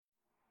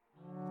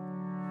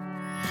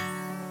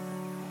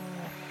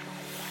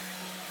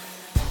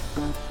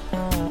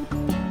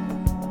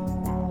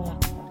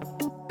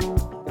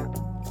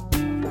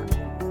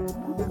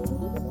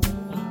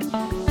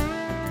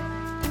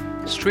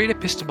street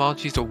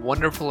epistemology is a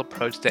wonderful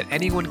approach that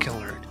anyone can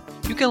learn.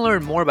 You can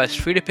learn more about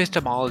street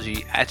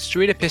epistemology at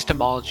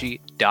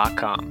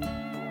streetepistemology.com.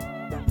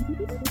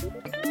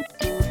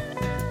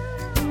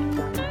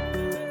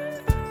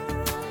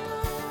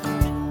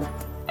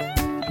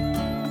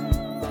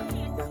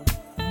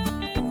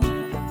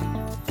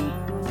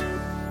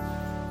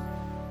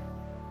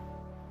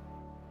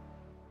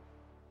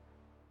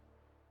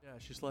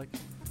 She's like,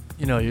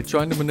 you're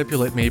trying to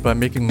manipulate me by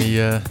making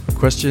me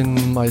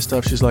question my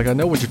stuff. She's like, I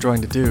know what you're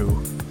trying to do.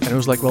 And I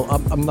was like, well,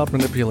 I'm not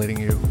manipulating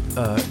you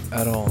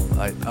at all.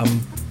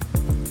 I'm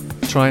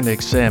trying to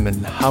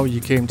examine how you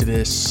came to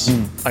this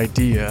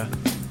idea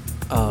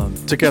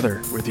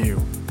together with you.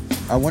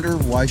 I wonder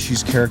why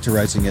she's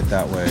characterizing it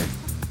that way.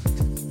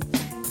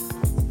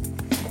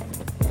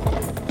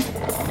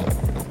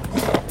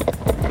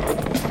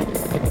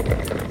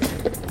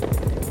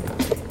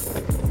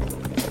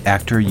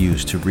 Actor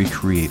used to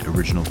recreate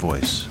original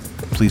voice.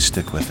 Please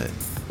stick with it.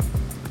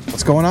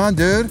 What's going on,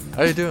 dude?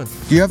 How you doing?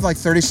 Do you have like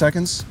 30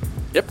 seconds?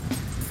 Yep.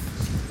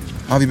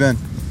 How have you been?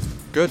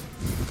 Good.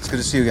 It's good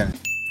to see you again.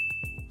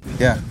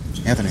 Yeah,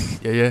 Anthony.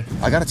 Yeah.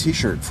 I got a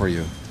t-shirt for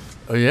you.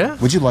 Oh, yeah?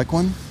 Would you like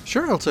one?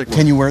 Sure, I'll take one.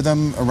 Can you wear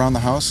them around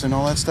the house and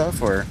all that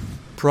stuff, or?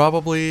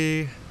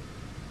 Probably,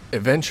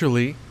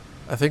 eventually.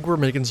 I think we're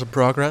making some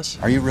progress.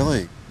 Are you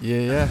really?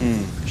 Yeah.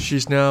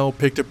 She's now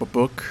picked up a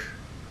book.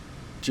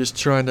 Just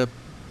trying to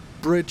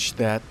bridge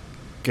that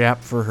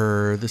gap for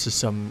her. This is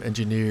some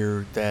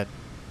engineer that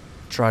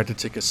tried to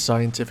take a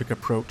scientific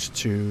approach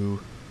to...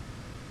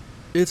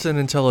 It's an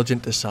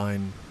intelligent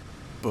design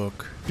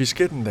book. She's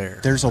getting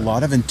there. There's a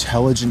lot of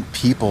intelligent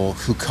people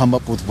who come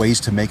up with ways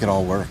to make it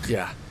all work.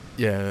 Yeah.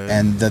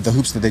 And the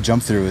hoops that they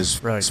jump through is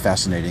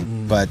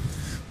fascinating. But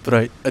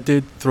I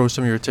did throw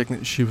some of your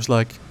techniques. She was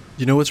like,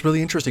 it's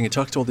really interesting. You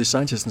talk to all these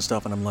scientists and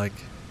stuff. And I'm like,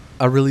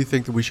 I really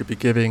think that we should be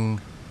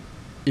giving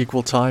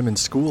equal time in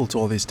school to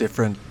all these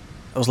different...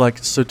 I was like,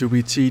 so do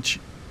we teach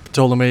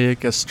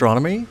Ptolemaic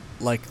astronomy?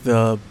 Like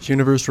the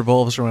universe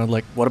revolves around,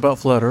 like, what about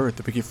flat Earth?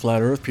 Do we give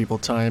flat Earth people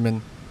time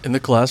in the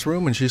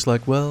classroom? And she's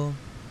like, well,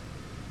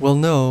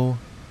 no.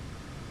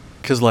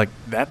 Because, like,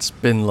 that's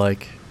been,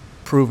 like,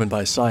 proven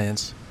by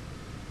science.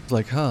 It's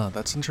like,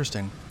 that's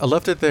interesting. I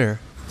left it there.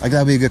 Like, that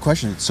would be a good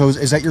question. So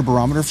is that your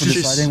barometer for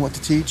deciding what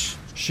to teach?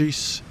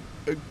 She's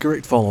a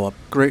great follow-up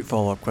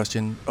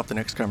question of the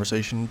next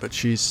conversation, but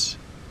she's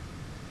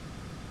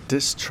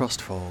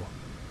distrustful.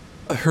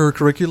 Her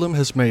curriculum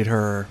has made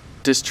her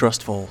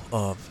distrustful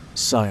of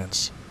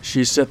science.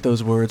 She said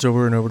those words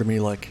over and over to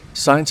me like,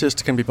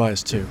 scientists can be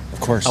biased too.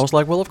 Of course. I was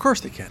like, well, of course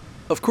they can.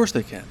 Of course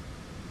they can.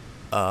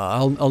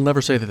 I'll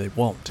never say that they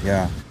won't.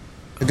 Yeah.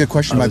 A good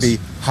question might be,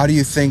 how do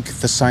you think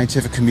the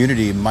scientific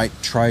community might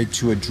try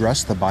to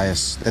address the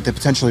bias that they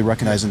potentially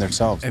recognize in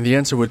themselves? And the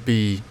answer would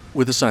be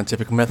with the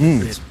scientific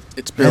method.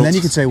 It's built. And then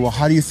you can say, well,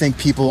 how do you think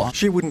people...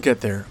 She wouldn't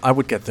get there. I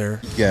would get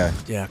there. Yeah.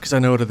 Yeah, because I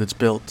know that it's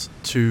built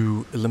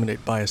to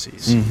eliminate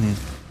biases. Mm-hmm.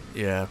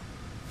 Yeah.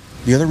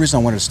 The other reason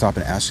I wanted to stop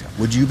and ask you,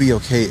 would you be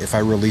okay if I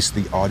released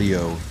the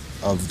audio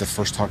of the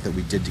first talk that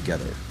we did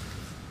together?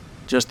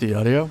 Just the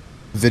audio?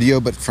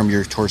 Video, but from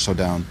your torso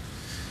down.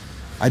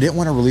 I didn't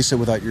want to release it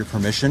without your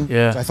permission.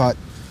 Yeah. I thought,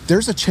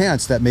 there's a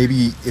chance that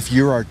maybe if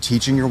you are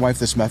teaching your wife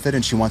this method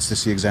and she wants to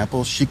see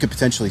examples, she could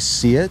potentially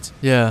see it.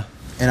 Yeah.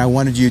 And I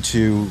wanted you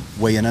to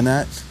weigh in on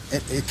that.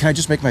 Can I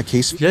just make my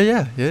case?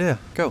 Yeah.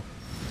 Go.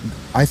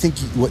 I think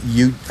what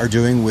you are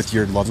doing with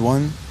your loved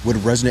one would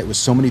resonate with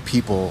so many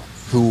people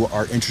who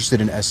are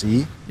interested in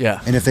SE.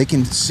 Yeah. And if they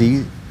can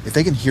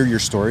hear your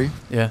story,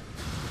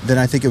 then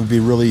I think it would be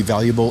really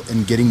valuable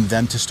in getting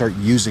them to start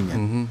using it.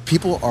 Mm-hmm.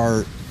 People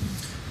are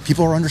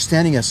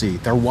understanding SE.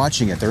 They're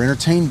watching it. They're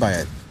entertained by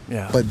it.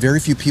 Yeah. But very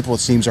few people, it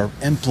seems, are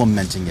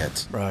implementing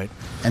it. Right.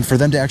 And for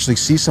them to actually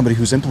see somebody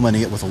who's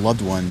implementing it with a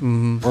loved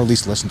one, or at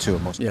least listen to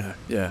it most. Yeah.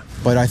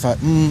 But I thought,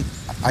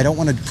 I don't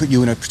want to put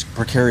you in a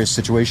precarious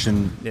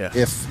situation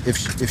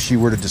if she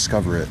were to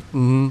discover it.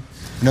 Mm-hmm.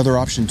 Another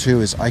option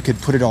too is I could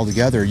put it all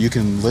together. You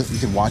can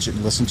watch it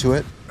and listen to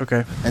it.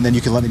 Okay. And then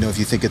you can let me know if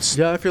you think it's.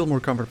 Yeah, I feel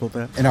more comfortable with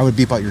that. And I would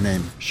beep out your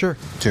name. Sure.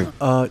 Too.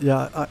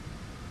 I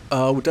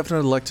would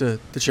definitely like to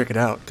check it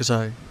out because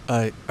I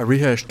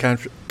rehashed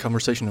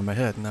conversation in my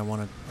head and I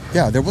wanted.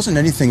 Yeah, there wasn't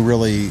anything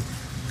really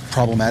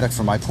problematic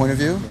from my point of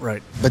view.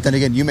 Right. But then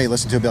again, you may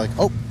listen to it and be like,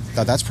 oh,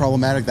 that's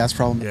problematic. That's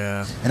problematic.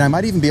 Yeah. And I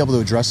might even be able to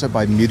address it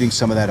by muting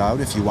some of that out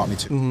if you want me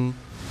to. Mm-hmm.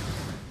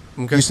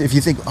 Okay. If you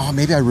think,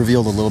 maybe I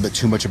revealed a little bit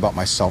too much about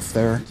myself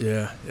there.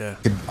 Yeah.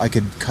 I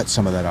could cut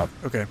some of that out.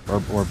 Okay.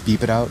 Or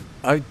beep it out.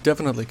 I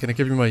definitely. Can I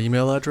give you my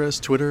email address,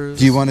 Twitter?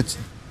 Do you want to...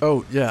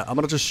 Oh, yeah. I'm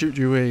going to just shoot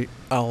you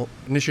I'll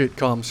initiate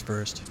comms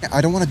first.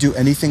 I don't want to do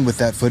anything with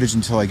that footage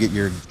until I get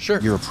your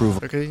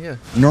approval. Okay, yeah.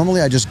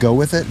 Normally I just go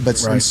with it, but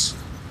since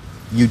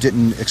you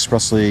didn't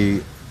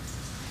expressly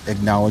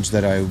acknowledge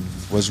that I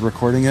was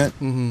recording it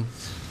and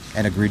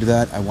agree to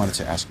that, I wanted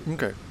to ask you.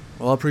 Okay.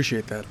 Well, I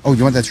appreciate that. Oh,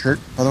 you want that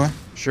shirt, by the way?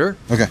 Sure.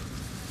 Okay.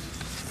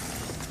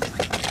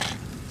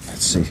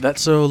 Let's see.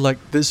 That's so, like,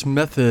 this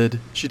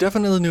method, she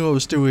definitely knew I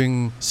was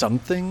doing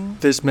something.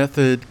 This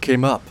method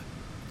came up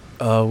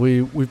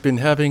we've been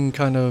having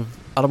kind of,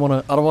 I don't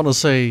want to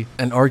say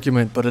an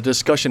argument, but a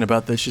discussion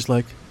about this. She's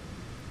like,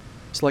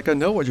 it's like, I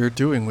know what you're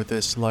doing with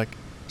this. Like,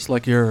 it's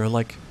like you're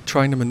like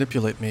trying to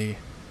manipulate me.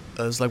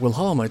 It's like, well,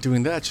 how am I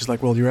doing that? She's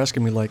like, well, you're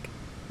asking me like,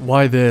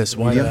 why this,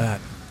 why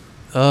that?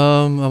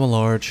 I'm a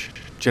large,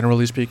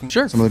 generally speaking.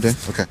 Sure. Some other day.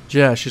 Okay.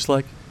 Yeah, she's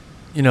like,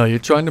 you know, you're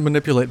trying to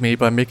manipulate me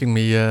by making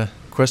me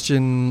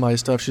question my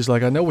stuff. She's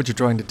like, I know what you're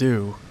trying to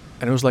do.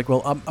 And it was like,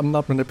 well, I'm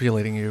not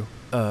manipulating you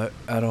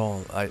at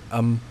all.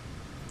 I'm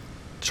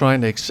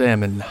trying to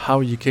examine how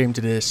you came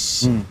to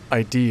this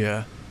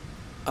idea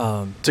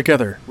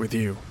together with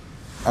you.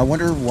 I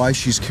wonder why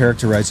she's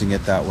characterizing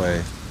it that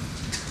way.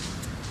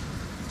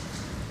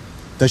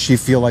 Does she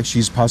feel like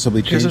she's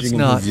possibly changing in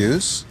her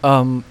views?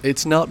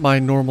 It's not my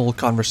normal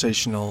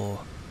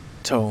conversational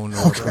tone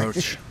or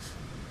approach.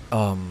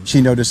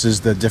 She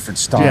notices the different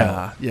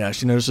style. Yeah,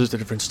 she notices the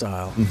different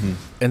style. Mm-hmm.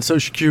 And so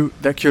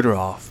that cued her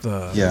off,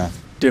 the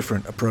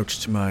different approach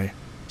to my...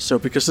 So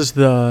because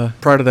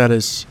part of that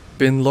has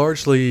been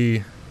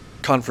largely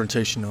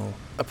confrontational,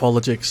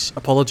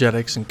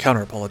 apologetics and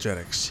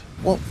counter-apologetics.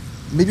 Well,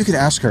 maybe you could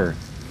ask her,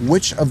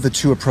 which of the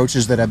two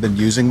approaches that I've been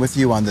using with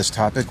you on this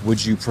topic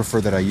would you prefer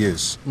that I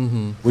use?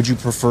 Mm-hmm. Would you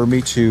prefer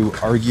me to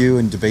argue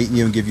and debate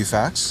you and give you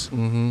facts?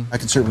 Mm-hmm. I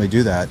can certainly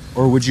do that.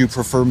 Or would you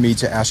prefer me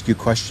to ask you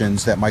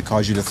questions that might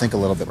cause you to think a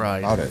little bit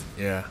about it?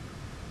 Yeah.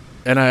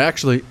 And I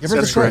actually... Give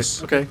her the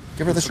choice. Okay.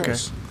 Give her the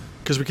choice.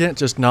 Because we can't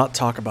just not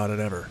talk about it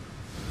ever.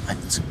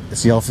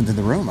 It's the elephant in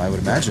the room, I would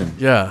imagine.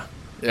 Yeah.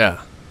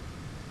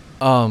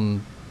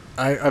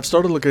 I've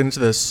started looking into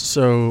this.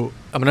 So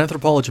I'm an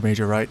anthropology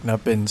major, right? And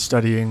I've been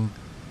studying...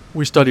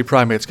 We study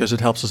primates because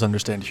it helps us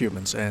understand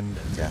humans. And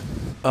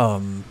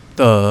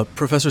the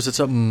professor said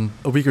something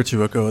a week or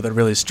two ago that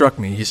really struck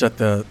me. He said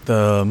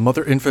the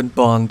mother-infant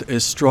bond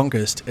is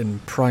strongest in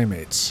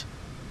primates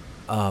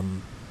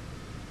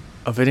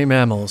of any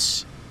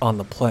mammals on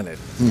the planet.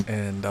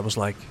 And I was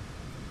like,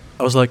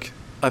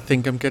 I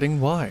think I'm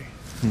getting why.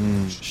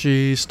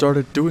 She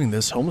started doing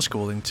this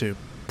homeschooling to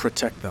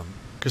protect them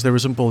because there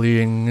was some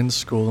bullying in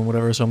school and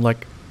whatever. So I'm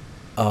like,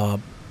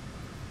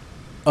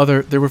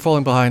 they were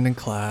falling behind in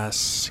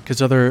class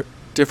because other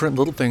different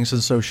little things,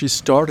 and so she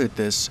started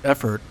this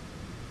effort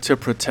to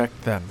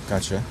protect them.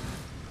 Gotcha.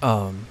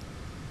 And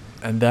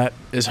that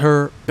is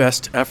her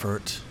best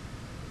effort,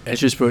 and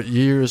she's put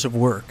years of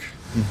work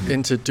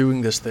into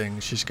doing this thing.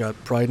 She's got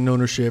pride and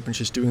ownership, and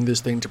she's doing this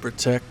thing to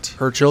protect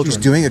her children.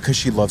 She's doing it because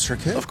she loves her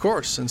kid. Of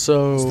course, and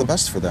so it's the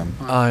best for them.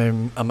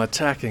 I'm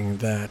attacking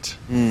that,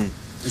 and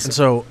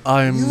so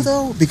I'm you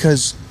though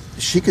because.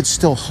 She could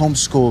still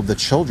homeschool the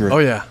children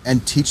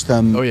and teach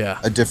them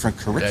a different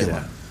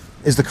curriculum.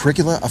 Is the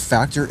curricula a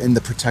factor in the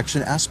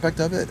protection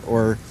aspect of it?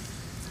 Or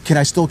can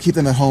I still keep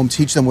them at home,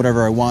 teach them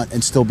whatever I want,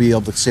 and still be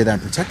able to say that I'm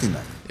protecting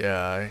them?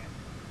 Yeah,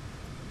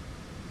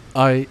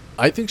 I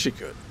think she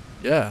could.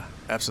 Yeah,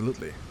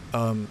 absolutely.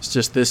 It's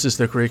just this is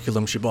the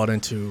curriculum she bought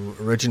into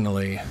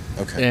originally.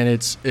 Okay. And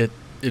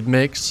it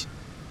makes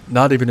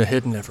not even a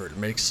hidden effort. It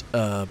makes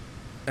an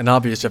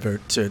obvious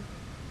effort to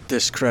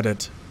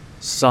discredit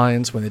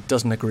science when it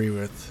doesn't agree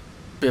with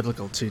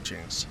biblical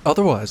teachings.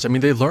 Otherwise, I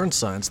mean, they learn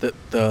science. That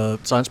the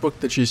science book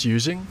that she's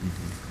using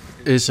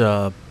is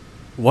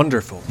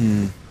wonderful,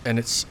 and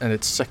it's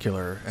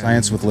secular.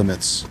 Science with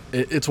limits.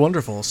 It's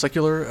wonderful,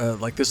 secular.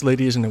 Like this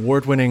lady is an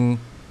award-winning,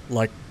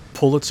 like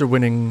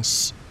Pulitzer-winning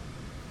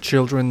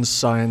children's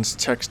science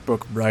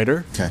textbook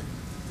writer. Okay.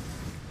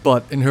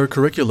 But in her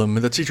curriculum,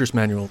 in the teacher's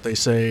manual, they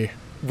say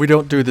we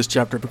don't do this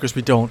chapter because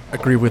we don't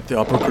agree with the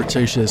Upper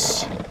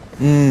Cretaceous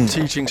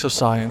teachings of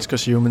science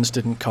because humans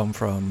didn't come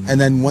from... And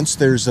then once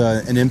there's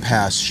an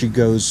impasse,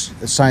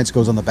 science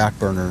goes on the back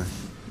burner.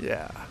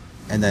 Yeah.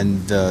 And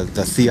then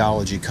the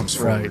theology comes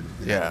forward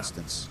in that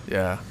instance.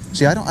 Yeah.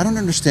 See, I don't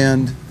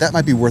understand. That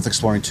might be worth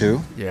exploring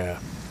too. Yeah.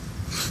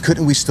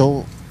 Couldn't we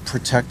still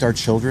protect our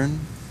children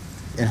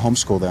and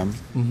homeschool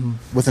them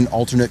with an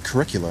alternate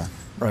curricula?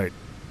 Right.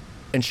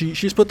 And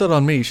she's put that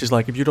on me. She's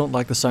like, if you don't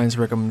like the science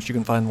curriculum, you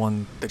can find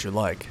one that you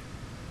like.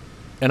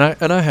 And I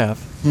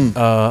have.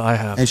 I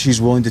have. And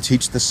she's willing to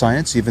teach the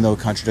science even though it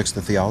contradicts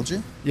the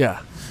theology? Yeah.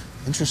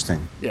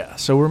 Interesting. Yeah.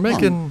 So we're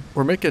making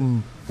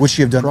Would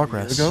she have done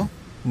progress. It a year ago?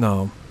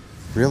 No.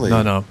 Really?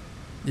 No.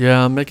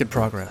 Yeah, I'm making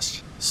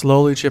progress.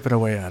 Slowly chipping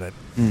away at it.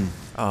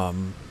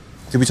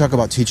 Did we talk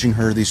about teaching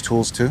her these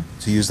tools too?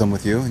 To use them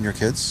with you and your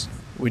kids?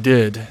 We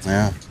did.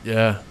 Yeah.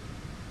 Yeah.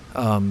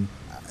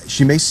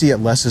 She may see it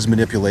less as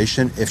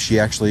manipulation if she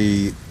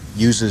actually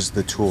uses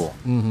the tool.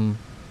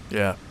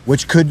 Yeah.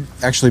 Which could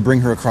actually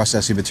bring her across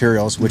SE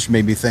materials, which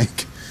made me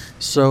think.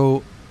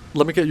 So,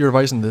 let me get your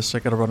advice on this. I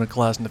gotta run a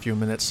class in a few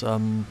minutes.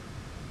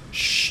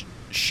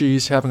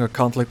 She's having a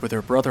conflict with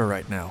her brother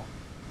right now.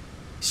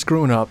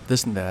 Screwing up,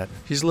 this and that.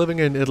 He's living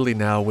in Italy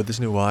now with his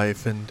new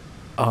wife, and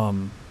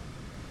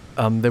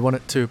they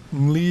wanted to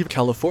leave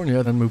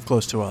California, then move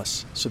close to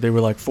us. So they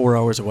were like 4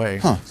 hours away.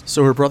 Huh.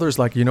 So her brother's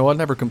like, I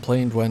never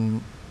complained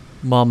when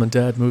Mom and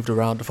Dad moved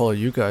around to follow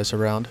you guys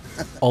around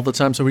all the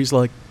time. So he's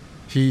like,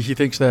 he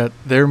thinks that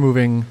they're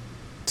moving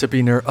to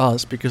be near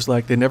us because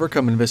like they never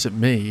come and visit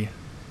me.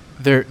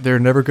 They're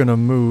never gonna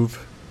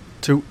move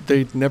to.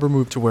 They'd never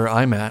move to where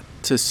I'm at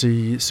to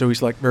see. So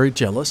he's like very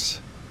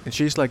jealous, and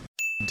she's like,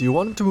 "Do you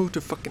want him to move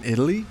to fucking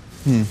Italy?"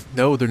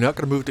 No, they're not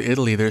gonna move to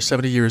Italy. They're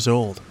 70 years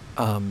old.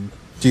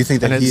 Do you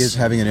think that he is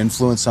having an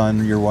influence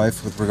on your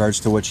wife with regards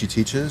to what she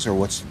teaches or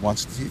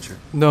wants to teach her?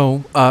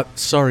 No,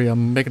 sorry,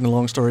 I'm making the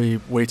long story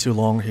way too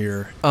long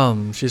here.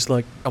 She's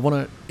like, I want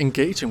to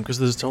engage him because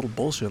this is total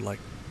bullshit. Like,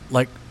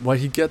 why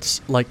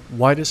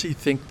does he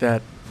think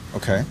that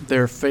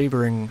they're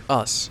favoring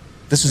us?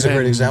 This is a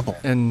great example.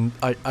 And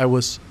I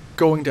was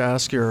going to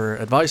ask your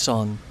advice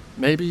on,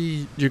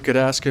 maybe you could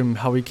ask him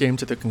how he came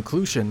to the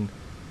conclusion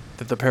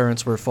that the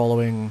parents were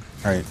following.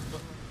 Right.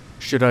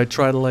 Should I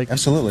try to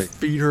absolutely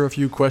feed her a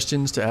few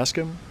questions to ask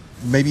him?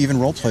 Maybe even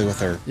role play with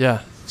her.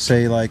 Yeah.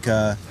 Say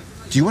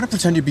do you want to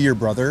pretend to be your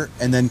brother?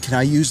 And then can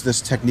I use this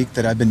technique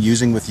that I've been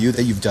using with you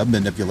that you've dubbed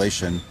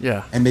manipulation?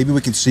 Yeah. And maybe we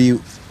can see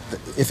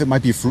if it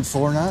might be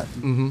fruitful or not.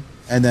 Mm-hmm.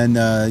 And then,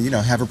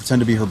 have her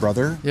pretend to be her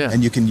brother. Yeah.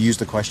 And you can use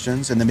the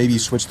questions. And then maybe you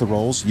switch the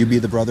roles. You be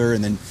the brother,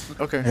 and then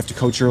you have to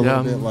coach her a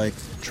little bit.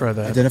 Try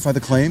that. Identify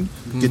the claim,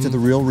 get to the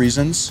real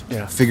reasons,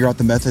 figure out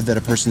the method that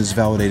a person is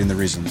validating the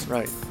reasons.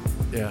 Right.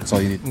 Yeah. That's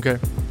all you need. Okay.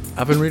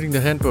 I've been reading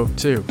the handbook,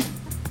 too.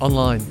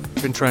 Online.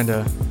 Been trying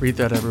to read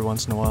that every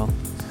once in a while.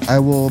 I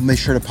will make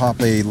sure to pop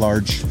a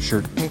large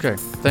shirt. Okay.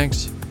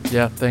 Thanks.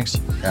 Yeah, thanks.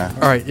 Yeah.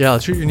 All right, yeah, I'll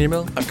shoot you an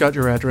email. I've got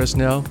your address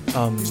now.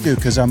 Just do,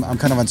 because I'm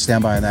kind of on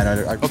standby on that.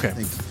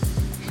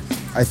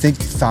 I think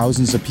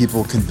thousands of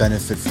people can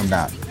benefit from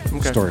that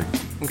story.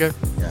 Okay.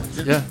 Yeah.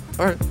 Yeah.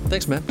 All right.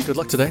 Thanks, man. Good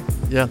luck today.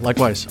 Yeah,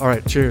 likewise. All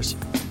right. Cheers.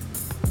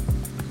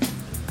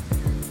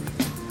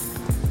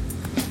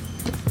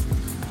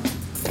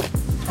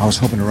 I was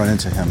hoping to run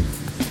into him.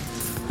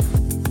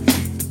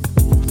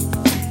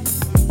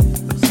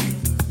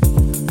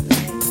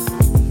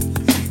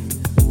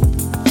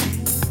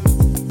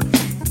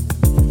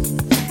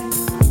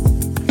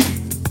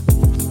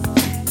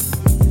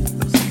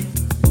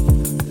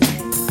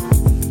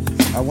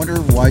 I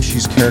wonder why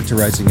she's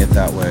characterizing it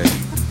that way.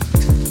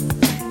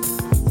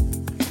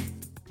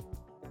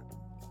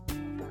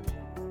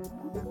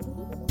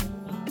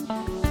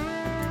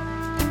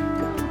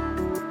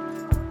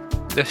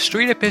 The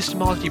Street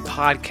Epistemology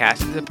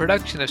Podcast is a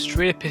production of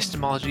Street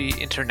Epistemology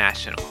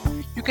International.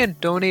 You can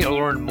donate or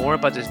learn more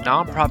about this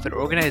nonprofit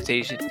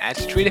organization at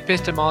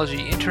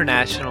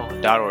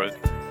streetepistemologyinternational.org.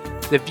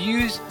 The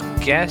views,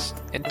 guests,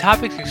 and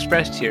topics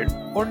expressed here,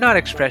 or not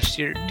expressed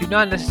here, do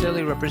not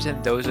necessarily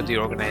represent those of the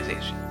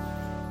organization.